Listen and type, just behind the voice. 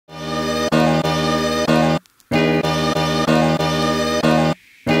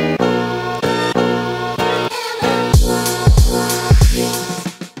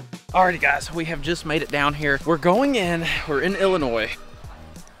Alrighty guys, we have just made it down here. We're going in, we're in Illinois.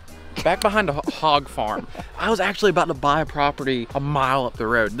 Back behind a hog farm. I was actually about to buy a property a mile up the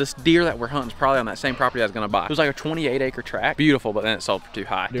road. This deer that we're hunting is probably on that same property I was gonna buy. It was like a 28-acre tract. Beautiful, but then it sold for too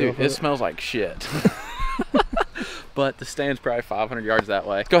high. Dude, it smells like shit. But the stand's probably 500 yards that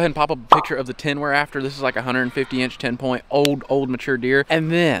way. Go ahead and pop up a picture of the 10 we're after. This is like a 150-inch 10-point old mature deer.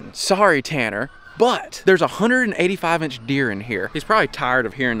 And then, sorry Tanner, but there's a 185-inch deer in here. He's probably tired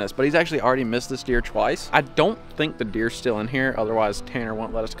of hearing this, but he's actually already missed this deer twice. I don't think the deer's still in here, otherwise Tanner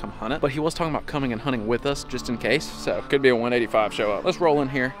won't let us come hunt it. But he was talking about coming and hunting with us just in case. So could be a 185 show up. Let's roll in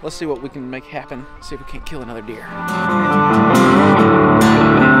here. Let's see what we can make happen. See if we can't kill another deer.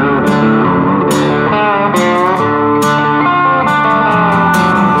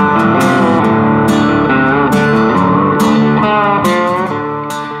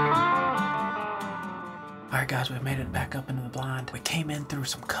 Guys, we've made it back up into the blind. We came in through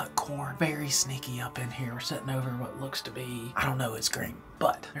some cut corn. Very sneaky up in here. We're sitting over what looks to be, I don't know, it's green.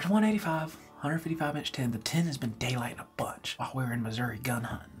 But there's 185, 155-inch 10. The 10 has been daylighting a bunch while we were in Missouri gun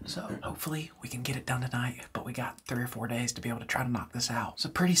hunting. So hopefully we can get it done tonight, but we got 3 or 4 days to be able to try to knock this out. So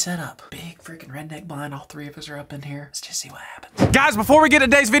pretty setup. Big freaking redneck blind. All 3 of us are up in here. Let's just see what happens. Guys, before we get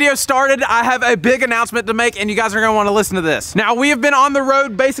today's video started, I have a big announcement to make, and you guys are gonna want to listen to this. Now, we have been on the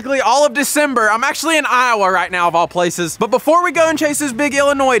road basically all of December. I'm actually in Iowa right now, of all places. But before we go and chase this big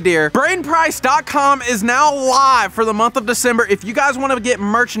Illinois deer, BradenPrice.com is now live for the month of December. If you guys want to get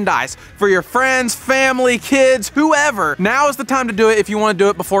merchandise for your friends, family, kids, whoever, now is the time to do it if you want to do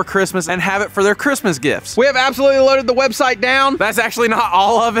it before Christmas and have it for their Christmas gifts. We have absolutely loaded the website down. That's actually not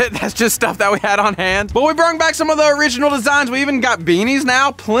all of it. That's just stuff that we had on hand. But we brought back some of the original designs. We even got beanies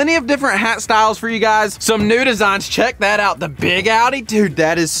now. Plenty of different hat styles for you guys. Some new designs. Check that out. The Big Audi. Dude,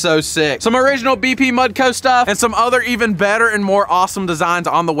 that is so sick. Some original BP Mudco stuff and some other even better and more awesome designs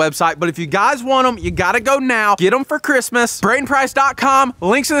on the website. But if you guys want them, you gotta go now. Get them for Christmas. BradenPrice.com.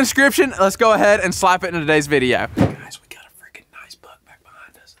 Links in the description. Let's go ahead and slap it into today's video. Guys, we got a freaking nice buck back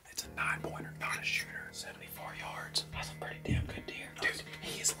behind us. It's a 9-pointer, not a shooter. 74 yards. That's a pretty damn good deer. Dude,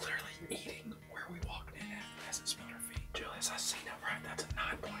 he is literally eating where we walked in at. He hasn't smelled our feet. Julius, I seen it right. That's a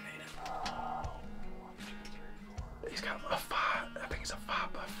 9-point, ain't it? He's got a 5. I think it's a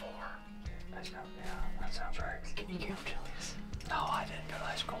 5x4. That's not, yeah, that sounds right. Can you count, Julius? No, I didn't go to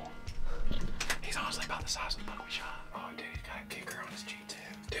high school. He's honestly about the size of the buck we shot. Oh, dude, he's got a kicker on his G2.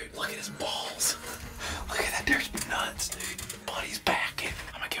 Dude, look at his balls. Look at that, there's nuts, dude. Buddy's backing.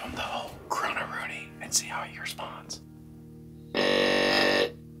 I'm gonna give him the whole Corona-Rooney and see how he responds.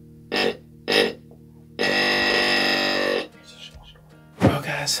 Well,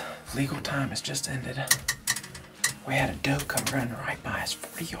 guys, legal time has just ended. We had a doe come running right by us,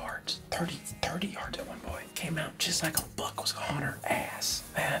 40 yards, 30 yards at one point. Came out just like a buck was on her ass.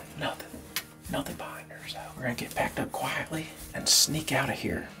 Man, nothing behind her. So we're gonna get packed up quietly and sneak out of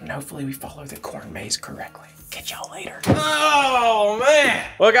here. And hopefully we follow the corn maze correctly. Catch y'all later. Oh, man.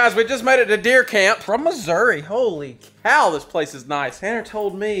 Well, guys, we just made it to deer camp from Missouri. Holy cow, this place is nice. Tanner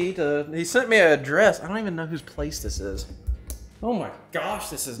told me he sent me an address. I don't even know whose place this is. Oh my gosh,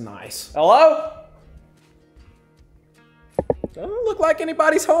 this is nice. Hello? Doesn't look like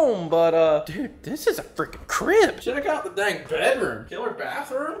anybody's home, but dude, this is a freaking crib. Check out the dang bedroom. Killer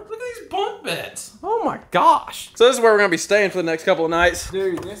bathroom. Look at these bunk beds. Oh my gosh. So this is where we're gonna be staying for the next couple of nights.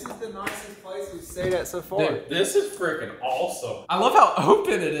 Dude, this is the nicest place we've stayed at so far. Dude, this is freaking awesome. I love how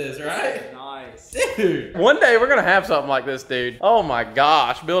open it is, right? Nice. Dude, one day we're gonna have something like this, dude. Oh my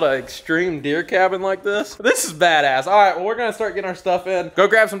gosh, build an extreme deer cabin like this. This is badass. All right, well, we're gonna start getting our stuff in. Go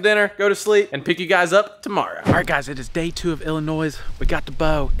grab some dinner, go to sleep, and pick you guys up tomorrow. All right, guys, it is day 2 of Illinois. We got the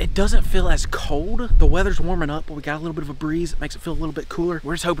bow. It doesn't feel as cold. The weather's warming up, but we got a little bit of a breeze. It makes it feel a little bit cooler.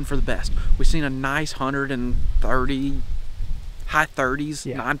 We're just hoping for the best. We've seen a nice 130, high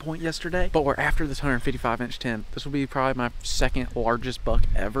 30s, 9-point yesterday, but we're after this 155-inch 10. This will be probably my 2nd largest buck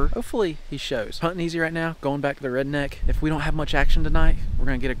ever. Hopefully he shows. Hunting easy right now, going back to the redneck. If we don't have much action tonight, we're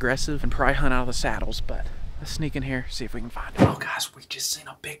gonna get aggressive and probably hunt out of the saddles, but let's sneak in here, see if we can find it. Oh guys, we just seen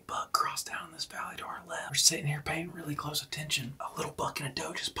a big buck cross down this valley to our left. We're sitting here paying really close attention. A little buck and a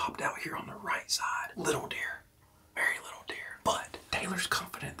doe just popped out here on the right side. Little deer, very little deer. But Taylor's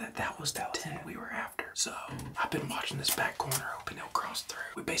confident that that was the 10 we were after. So I've been watching this back corner, hoping he'll cross through.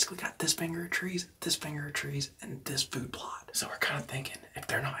 We basically got this finger of trees, and this food plot. So we're kind of thinking, if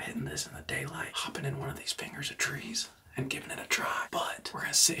they're not hitting this in the daylight, hopping in one of these fingers of trees and giving it a try. But we're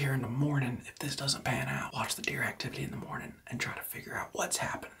gonna sit here in the morning, if this doesn't pan out, watch the deer activity in the morning and try to figure out what's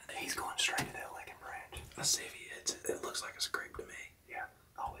happening. He's going straight to that licking branch. Let's see if he hits it. It looks like a scrape to me. Yeah.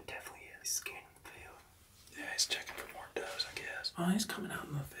 Oh, it definitely is. He's scanning the field. Yeah, he's checking for more does, I guess. Oh, he's coming out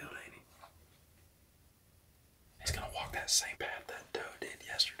in the field, ain't he? same path that doe did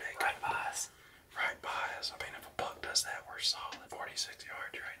yesterday. Right by us. Right by us. I mean, if a buck does that, we're solid. 46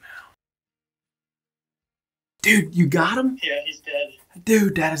 yards right now. Dude, you got him? Yeah, he's dead.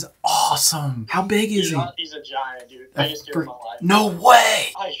 Dude, that is awesome. How big is he? He's a giant, dude. Biggest deer of my life. No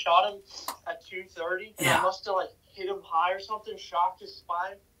way! I shot him at 230, and Yeah. I must have like hit him high or something, shocked his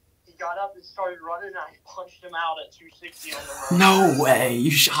spine. He got up and started running, and I punched him out at 260 on the road. No way!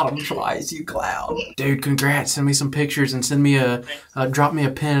 You shot him twice, you clown. Dude, congrats. Send me some pictures and send me drop me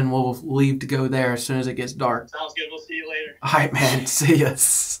a pin and we'll leave to go there as soon as it gets dark. Sounds good. We'll see you later. Alright, man. See ya.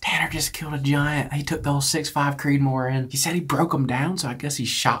 Tanner just killed a giant. He took the whole 6'5" Creedmoor in. He said he broke him down, so I guess he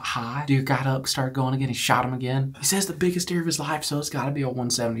shot high. Dude got up, started going again. He shot him again. He says the biggest deer of his life, so it's gotta be a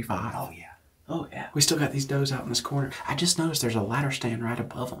 175. Oh, yeah. Oh, yeah. We still got these does out in this corner. I just noticed there's a ladder stand right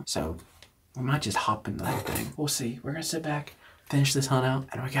above them, so we might just hop into that thing. We'll see. We're gonna sit back, finish this hunt out,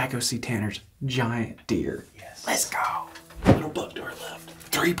 and we gotta go see Tanner's giant deer. Yes. Let's go. Little buck to our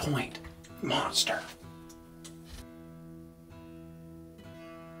left. 3-point monster.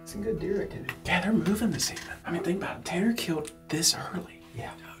 Some good deer activity. Yeah, they're moving this evening. I mean, think about it. Tanner killed this early.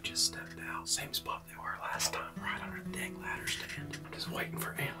 Yeah. Doe just stepped out. Same spot they were last time, right under the dang ladder stand. I'm just waiting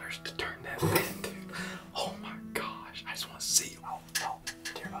for antlers to turn that bend, dude. Oh my gosh. I just want to see them. Oh,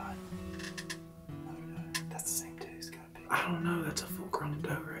 deer behind. No, that's the same doe. It's gotta be. I don't know. That's a full-grown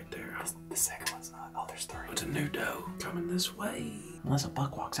doe right there. The second one's not. Oh, there's 3. It's a new doe coming this way. Unless a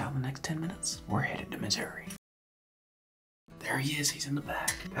buck walks out in the next 10 minutes, we're headed to Missouri. There he is. He's in the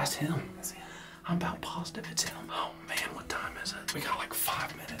back. That's him. That's him. I'm about positive it's him. Oh man, what time is it? We got like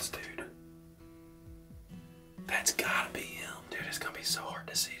 5 minutes, dude. That's gotta be him. Dude, it's gonna be so hard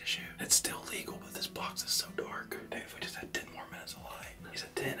to see to shoot. It's still legal, but this box is so dark. Dude, if we just had 10 more minutes of light. He's a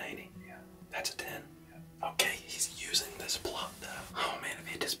 10, ain't he? Yeah. That's a 10? Yeah. Okay, he's using this plot though. Oh man, if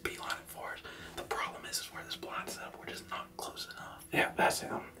he had just beeline it for us. The problem is where this blind's up, we're just not close enough. Yeah, that's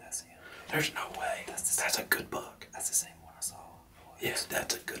him. That's him. There's no way. That's a good buck. That's the same one I saw. Yes,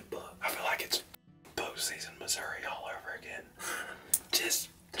 that's a good buck. I feel like it's bow season Missouri all over again.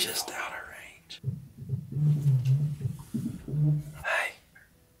 just out of range. Hey.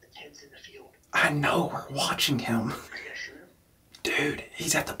 The kid's in the field. I know, we're watching him. Are you gonna shoot him? Dude,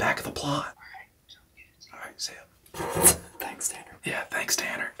 he's at the back of the plot. Alright, see ya. Thanks, Tanner. Yeah, thanks,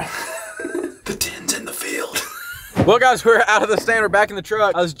 Tanner. The 10's in the field. Well, guys, we're out of the stand. We're back in the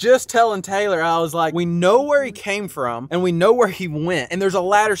truck. I was just telling Taylor, I was like, we know where he came from and we know where he went. And there's a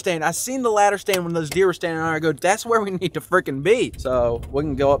ladder stand. I seen the ladder stand when those deer were standing on it. I go, that's where we need to freaking be. So we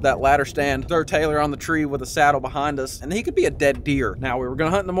can go up that ladder stand, throw Taylor on the tree with a saddle behind us, and he could be a dead deer. Now, we were gonna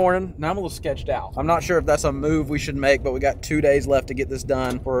hunt in the morning. Now I'm a little sketched out. I'm not sure if that's a move we should make, but we got 2 days left to get this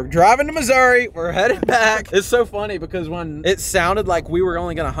done. We're driving to Missouri. We're headed back. It's so funny because when it sounded like we were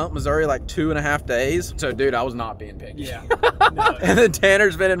only gonna hunt Missouri like 2.5 days. So dude, I was not being picky. Yeah. No. And then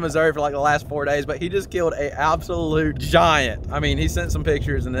Tanner's been in Missouri for like the last 4 days, but he just killed a absolute giant. I mean, he sent some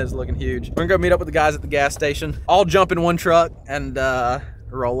pictures and it's looking huge. We're gonna go meet up with the guys at the gas station. All jump in one truck and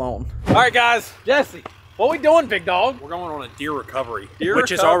roll on. All right, guys. Jesse, what we doing, big dog? We're going on a deer recovery, Deer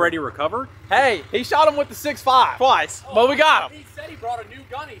which is recovery. already recovered. Hey, he shot him with the 6.5 twice, but we got him. He said he brought a new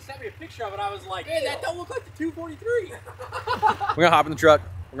gun. He sent me a picture of it. I was like, hey, that don't look like the 243. We're gonna hop in the truck.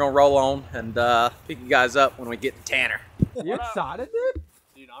 We're gonna roll on and pick you guys up when we get to Tanner. You excited, dude?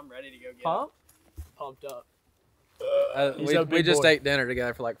 Dude, I'm ready to go get Huh? pumped up. We just ate dinner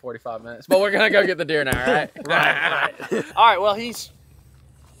together for like 45 minutes, but we're gonna go get the deer now, all right? Right. All right, well, he's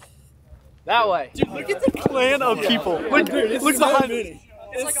that way. Dude, look at the clan of people. Look behind me.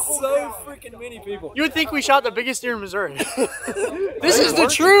 It's like so freaking many people. You would think we shot the biggest deer in Missouri. This is the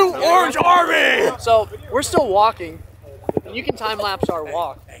true Orange Army! So, we're still walking. And you can time lapse our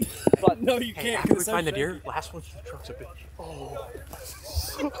walk. But no, you can't. After we find the deer, last one, the truck's a bitch. Oh.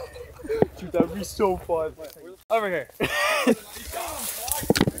 Dude, that'd be so fun. Over here.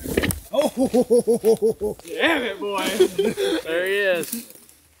 Oh! Damn it, boy. There he is.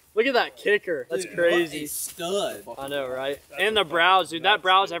 Look at that kicker. That's crazy. Stud. I know, right? And the brows, dude. That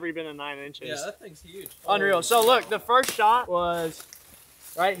brow's every been in 9 inches. Yeah, that thing's huge. Unreal. So look, the first shot was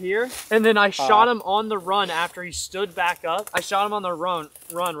right here, and then I shot him on the run after he stood back up. I shot him on the run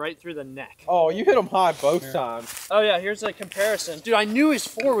right through the neck. Oh, you hit him high both times. Oh yeah, here's a comparison. Dude, I knew his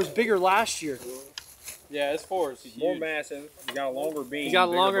 4 was bigger last year. Yeah, his 4 is more massive. You got a longer beam. He got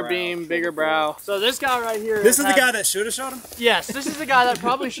a longer beam, bigger brow. So this guy right here. This is the guy that should have shot him? Yes, this is the guy that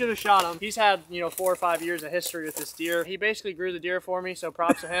probably should have shot him. He's had, 4 or 5 years of history with this deer. He basically grew the deer for me, so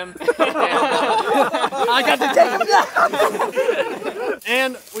props to him. And, I got to take him down.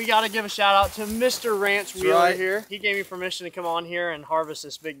 And we got to give a shout out to Mr. Ranch Wheeler right. here. He gave me permission to come on here and harvest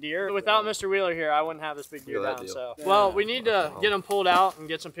this big deer. Without Mr. Wheeler here, I wouldn't have this big deer down. So, well, we need to get him pulled out and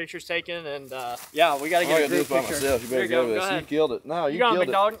get some pictures taken. And yeah, we got to get a group picture. Myself. You better go with this. You killed it. No, you got him, killed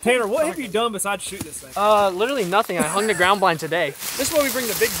big dog. Tanner, what have you done besides shoot this thing? Literally nothing. I hung the ground blind today. This is what we bring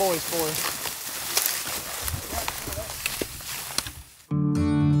the big boys for.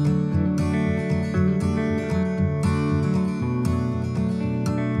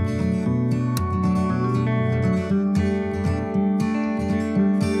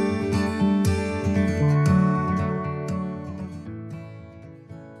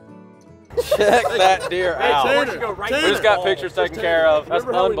 Check that deer out. Tanner, We just got pictures taken care of. That's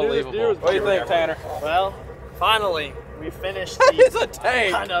unbelievable. What do you think, Tanner? Well, finally, we finished He's the... a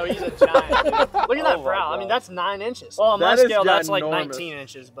tank. I know, he's a giant, dude. Look at that brow. I mean, that's 9 inches. Well, on my That is scale, that's like ginormous. 19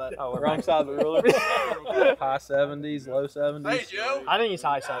 inches, but... Oh, wrong side of the ruler. High 70s, low 70s. Hey, Joe. I think he's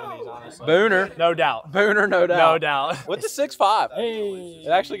high 70s, honestly. Booner. No doubt. Booner, no doubt. No doubt. With the 6'5". Hey. It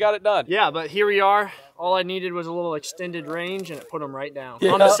actually got it done. Yeah, but here we are. All I needed was a little extended range, and it put him right down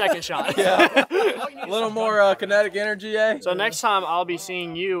on the second shot. Yeah. A little more kinetic energy, eh? So next time I'll be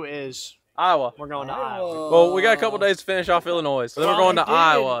seeing you is Iowa. we're going to Iowa. Well, we got a couple days to finish off Illinois. Then we're going to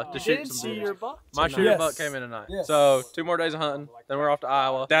Iowa to I shoot did some see deer. your buck My tonight. shooting buck came in tonight. Yes. So 2 more days of hunting. Then we're off to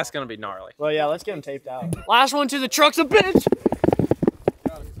Iowa. That's going to be gnarly. Well, yeah, let's get him taped out. Last one to the trucks, a bitch.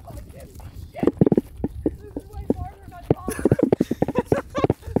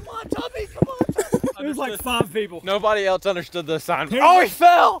 There's like 5 people. Nobody else understood the assignment. Oh, he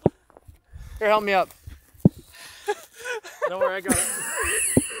fell! Here, help me up. Don't worry, I got it.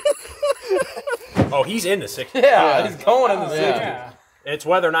 Oh, he's in the 60s. Yeah, he's going in the 60s. Yeah. It's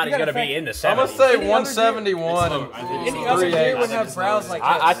whether or not he's going to be in the 70s. I'm going to say 171 and Any other deer would 3/8. have brows like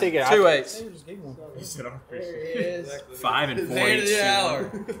I think it. 2/8. 5 and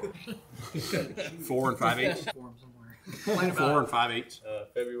 4/8. 4 and 5/8. 4 and 5/8.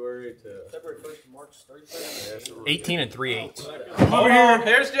 February 1st to March 31st. 18 and 3/8. Over here.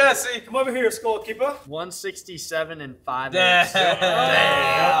 Here's Jesse. Come over here, Skullkeeper. 167 and 5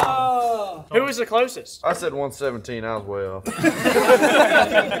 Oh. Who was the closest? I said 117. I was way off.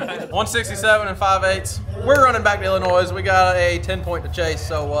 167 and 5/8. We're running back to Illinois. We got a 10-point to chase,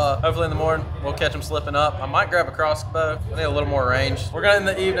 so hopefully in the morning we'll catch them slipping up. I might grab a crossbow. I need a little more range. We're gonna in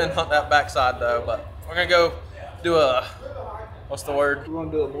the evening hunt that backside though, but we're gonna go do a, what's the word? You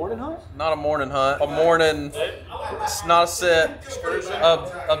want to do a morning hunt? Not a morning hunt. A morning. It's not a sit.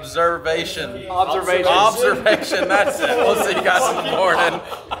 Observation. Observation. That's it. We'll see you guys in the morning.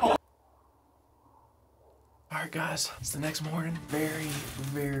 Alright guys, it's the next morning. Very,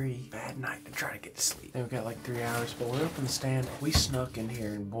 very bad night to try to get to sleep. Then we got like 3 hours, but we're up in the stand. We snuck in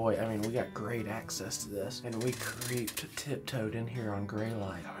here and boy, I mean, we got great access to this. And we creeped, tiptoed in here on gray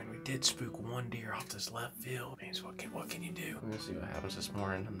light. I mean, we did spook 1 deer off this left field. I mean, so what can you do? We're gonna see what happens this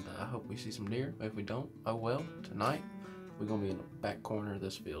morning and I hope we see some deer. But if we don't, oh well. Tonight, we're gonna be in the back corner of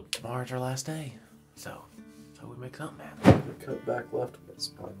this field. Tomorrow's our last day. So we make something happen. Cut back left with that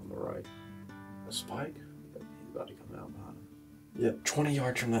spike on the right. A spike? He's about to come out behind him. Yep, 20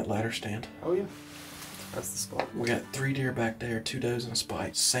 yards from that ladder stand. Oh yeah? That's the spot. We got 3 deer back there, 2 does and a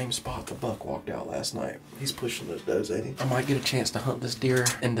spike. Same spot the buck walked out last night. He's pushing those does, ain't he? I might get a chance to hunt this deer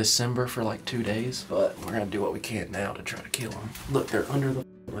in December for like 2 days, but we're gonna do what we can now to try to kill them. Look, they're under the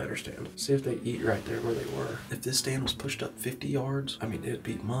ladder stand. See if they eat right there where they were. If this stand was pushed up 50 yards, I mean, it'd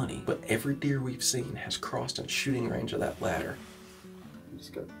be money. But every deer we've seen has crossed in shooting range of that ladder. You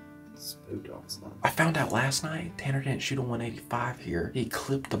just got spooked on something. I found out last night Tanner didn't shoot a 185 here. He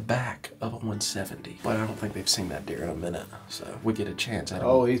clipped the back of a 170. But I don't think they've seen that deer in a minute. So we get a chance at him.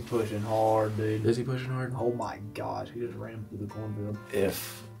 Oh, he's pushing hard, dude. Is he pushing hard? Oh my gosh, he just ran through the cornfield.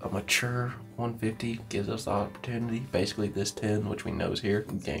 If a mature 150 gives us the opportunity, basically this 10, which we know is here,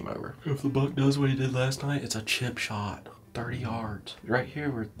 game over. If the buck does what he did last night, it's a chip shot. 30 yards. Right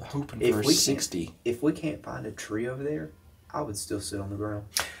here, we're hoping for a 60. If we can't find a tree over there, I would still sit on the ground.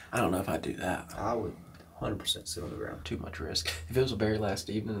 I don't know if I'd do that. I would 100% sit on the ground. Too much risk. If it was a very last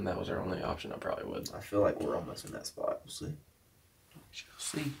evening and that was our only option, I probably would. I feel like we're almost in that spot. We'll see. We'll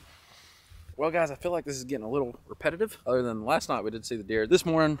see. Well, guys, I feel like this is getting a little repetitive. Other than last night, we did see the deer. This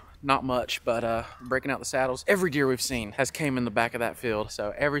morning, not much, but breaking out the saddles. Every deer we've seen has came in the back of that field.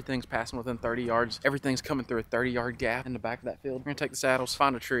 So everything's passing within 30 yards. Everything's coming through a 30-yard gap in the back of that field. We're gonna take the saddles,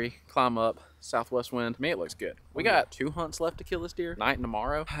 find a tree, climb up. Southwest wind. To me, it looks good. We got 2 hunts left to kill this deer, tonight and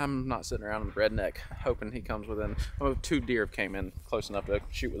tomorrow. I'm not sitting around in the redneck hoping he comes within. 2 deer came in close enough to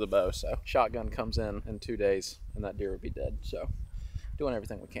shoot with a bow. So shotgun comes in 2 days, and that deer would be dead. So doing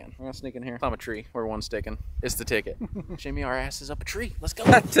everything we can. We're gonna sneak in here, climb a tree where one's sticking. It's the ticket. Shimmy our asses up a tree. Let's go.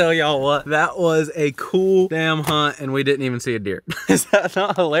 I tell y'all what, that was a cool damn hunt, and we didn't even see a deer. Is that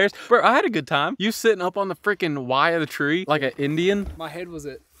not hilarious? Bro, I had a good time. You sitting up on the freaking Y of the tree like an Indian. My head was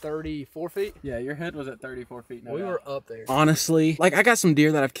at 34 feet. Yeah, your head was at 34 feet. No we doubt. were up there. Honestly, like I got some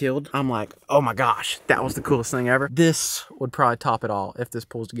deer that I've killed. I'm like, oh my gosh, that was the coolest thing ever. This would probably top it all if this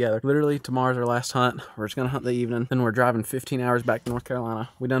pulls together. Literally, tomorrow's our last hunt. We're just gonna hunt the evening. Then we're driving 15 hours back to North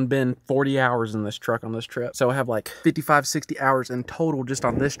Carolina. We done been 40 hours in this truck on this trip. So I have like 55, 60 hours in total just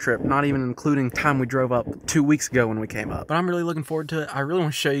on this trip, not even including time we drove up 2 weeks ago when we came up. But I'm really looking forward to it. I really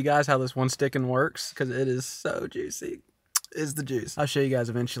want to show you guys how this one sticking works because it is so juicy. Is the juice. I'll show you guys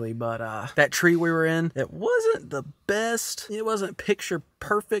eventually, but that tree we were in, it wasn't the best. It wasn't picture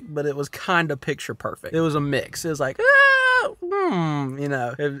perfect, but it was kind of picture perfect. It was a mix. It was like, you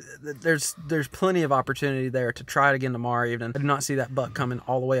know, there's plenty of opportunity there to try it again tomorrow evening. I do not see that buck coming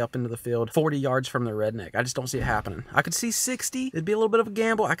all the way up into the field, 40 yards from the redneck. I just don't see it happening. I could see 60. It'd be a little bit of a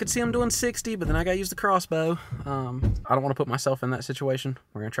gamble. I could see him doing 60, but then I got to use the crossbow. I don't want to put myself in that situation.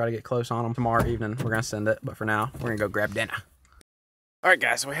 We're going to try to get close on him tomorrow evening. We're going to send it, but for now, we're going to go grab dinner. All right,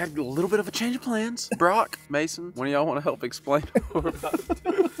 guys, so we had a little bit of a change of plans. Brock, Mason, one of y'all want to help explain what we're about to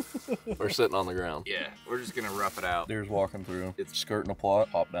do? We're sitting on the ground. Yeah, we're just gonna rough it out. Deer's walking through. It's skirting a plot.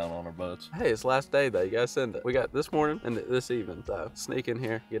 Hop down on our butts. Hey, it's last day though. You guys send it. We got this morning and this evening. So sneak in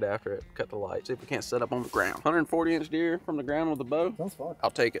here, get after it, cut the light, see if we can't set up on the ground. 140-inch deer from the ground with a bow. Sounds fun.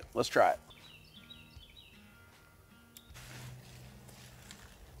 I'll take it. Let's try it.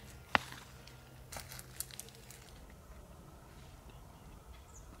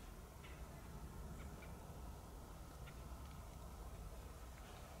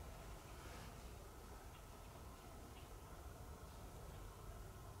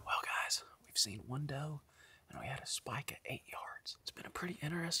 We've seen one doe and we had a spike at 8 yards. It's been a pretty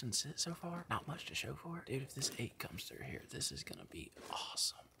interesting sit so far. Not much to show for it. Dude, if this 8 comes through here, this is gonna be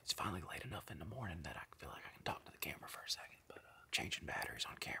awesome. It's finally late enough in the morning that I feel like I can talk to the camera for a second, but changing batteries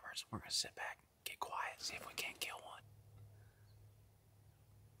on cameras. We're gonna sit back, get quiet, see if we can't kill one.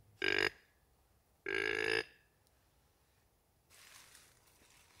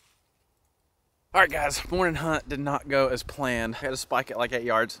 All right, guys, morning hunt did not go as planned. I had a spike at like 8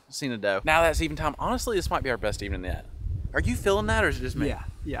 yards, seen a doe. Now that's even time. Honestly, this might be our best evening yet. Are you feeling that or is it just me?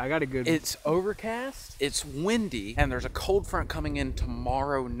 Yeah, I got a good. It's overcast, it's windy, and there's a cold front coming in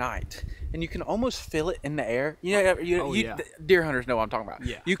tomorrow night. And you can almost feel it in the air. You know, deer hunters know what I'm talking about.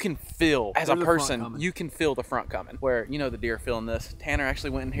 Yeah. You can feel, as a There's the front person, coming. you can feel the front coming. Where, you know, the deer feeling this. Tanner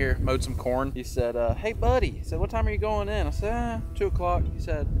actually went in here, mowed some corn. He said, hey buddy, he said, what time are you going in? I said, 2 o'clock. He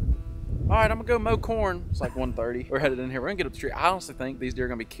said, all right, I'm gonna go mow corn. It's like 1:30. We're headed in here. We're gonna get up the tree. I honestly think these deer are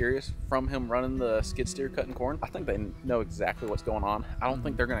gonna be curious from him running the skid steer cutting corn. I think they know exactly what's going on. I don't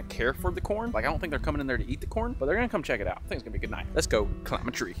think they're gonna care for the corn. Like, I don't think they're coming in there to eat the corn, but they're gonna come check it out. I think it's gonna be a good night. Let's go climb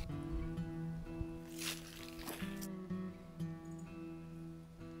a tree.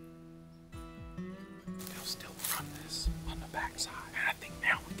 They'll still run this on the backside. And I think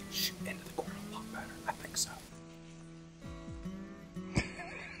now we can shoot into the corn a lot better. I think so.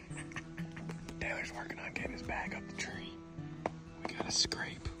 Taylor's working on getting his bag up the tree. We got a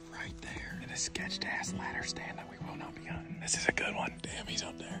scrape right there and a sketched ass ladder stand that we will not be hunting. This is a good one. Damn, he's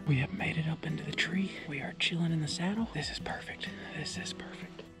up there. We have made it up into the tree. We are chilling in the saddle. This is perfect. This is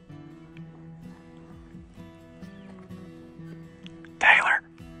perfect. Taylor,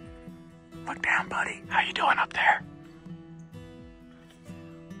 look down, buddy. How you doing up there?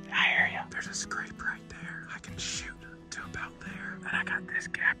 I hear you. There's a scrape right there. I can shoot to about there. And I got this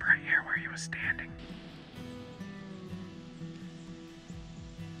gap right here where he was standing.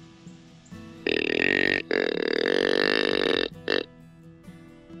 Hey,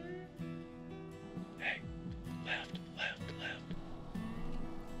 left, left, left.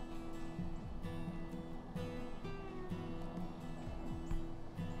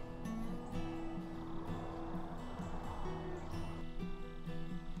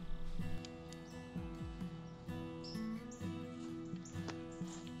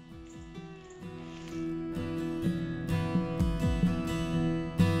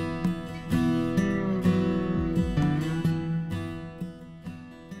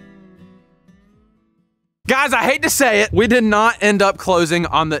 Guys, I hate to say it, we did not end up closing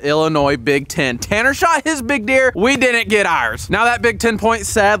on the Illinois Big Ten. Tanner shot his big deer. We didn't get ours. Now that Big 10 point,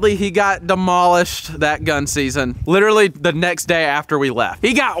 sadly, he got demolished that gun season. Literally the next day after we left.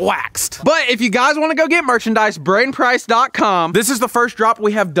 He got waxed. But if you guys want to go get merchandise, BradenPrice.com. This is the first drop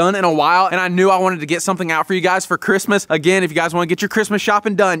we have done in a while, and I knew I wanted to get something out for you guys for Christmas. Again, if you guys want to get your Christmas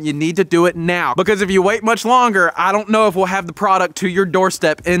shopping done, you need to do it now. Because if you wait much longer, I don't know if we'll have the product to your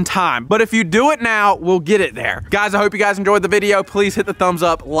doorstep in time. But if you do it now, we'll get it there. Guys, I hope you guys enjoyed the video. Please hit the thumbs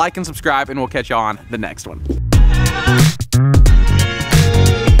up, like, and subscribe, and we'll catch y'all on the next one.